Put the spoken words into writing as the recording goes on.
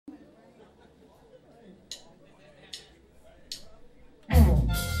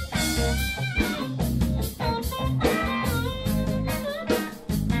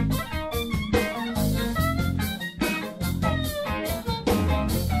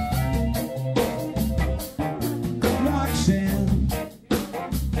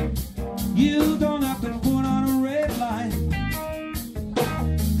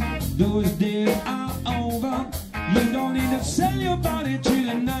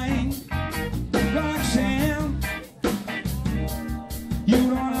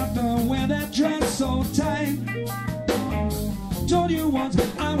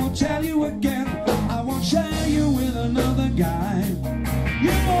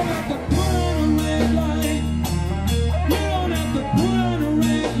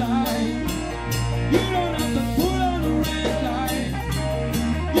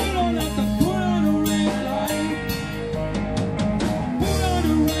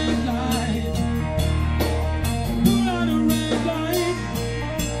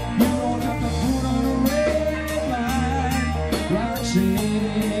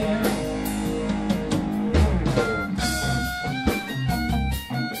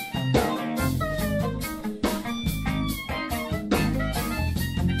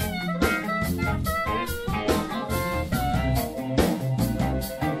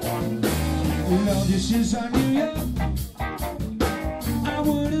Love, this is our New York. I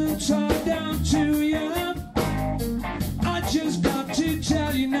wouldn't talk down to you. I just got to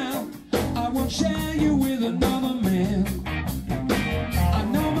tell you now, I won't share you with another man. I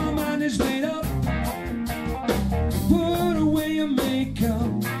know my mind is made up. Put away your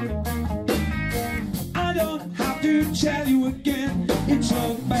makeup. I don't have to tell you again, it's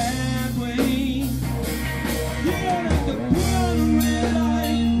a bad way. You don't have to put on a red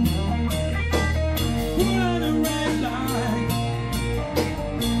light. Put on a red light.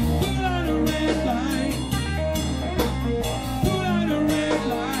 Put on a red light. Put on a red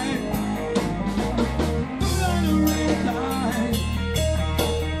light. Put on a red light.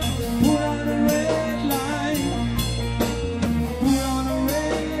 Put on a red light. Put on a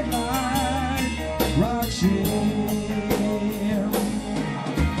red light. Roxy.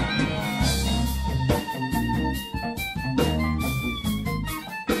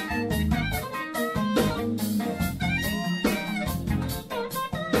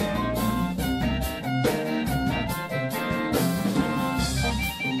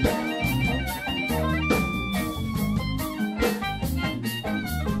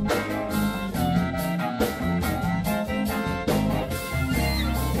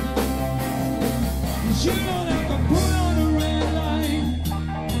 You don't have to put on a red light.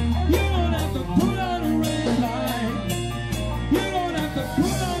 You don't have to put on a red light. You don't have to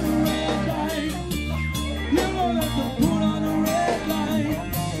put on a red light. You don't have to put on a red light.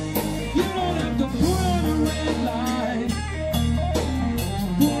 You don't have to put on a red light.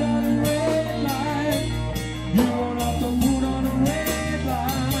 Put on a red light. You don't have to put on a red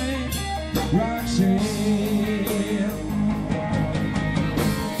light. Roxy.